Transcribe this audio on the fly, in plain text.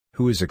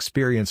Who is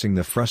experiencing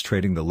the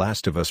frustrating The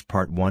Last of Us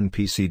Part 1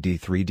 PC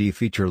D3D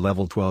feature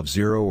level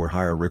 12.0 or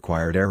higher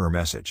required error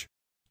message?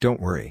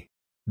 Don't worry.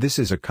 This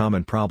is a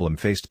common problem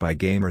faced by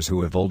gamers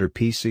who have older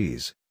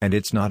PCs, and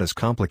it's not as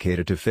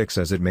complicated to fix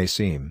as it may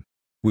seem.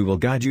 We will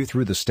guide you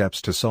through the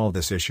steps to solve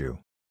this issue.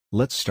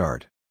 Let's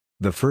start.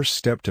 The first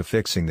step to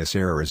fixing this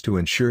error is to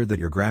ensure that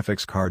your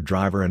graphics card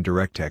driver and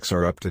DirectX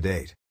are up to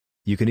date.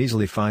 You can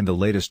easily find the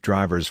latest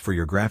drivers for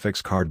your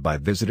graphics card by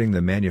visiting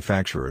the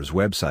manufacturer's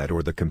website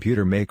or the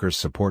computer maker's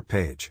support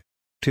page.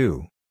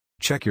 2.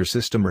 Check your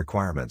system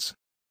requirements.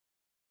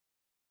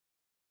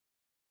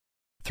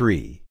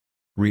 3.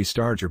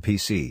 Restart your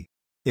PC.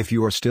 If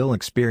you are still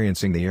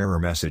experiencing the error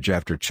message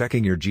after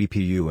checking your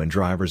GPU and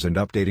drivers and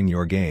updating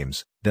your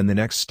games, then the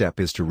next step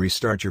is to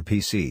restart your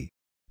PC.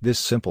 This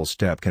simple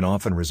step can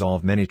often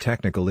resolve many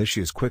technical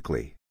issues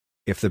quickly.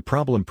 If the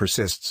problem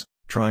persists,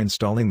 try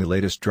installing the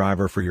latest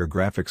driver for your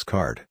graphics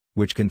card,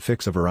 which can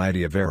fix a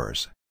variety of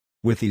errors.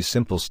 With these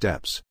simple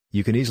steps,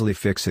 you can easily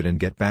fix it and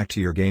get back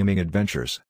to your gaming adventures.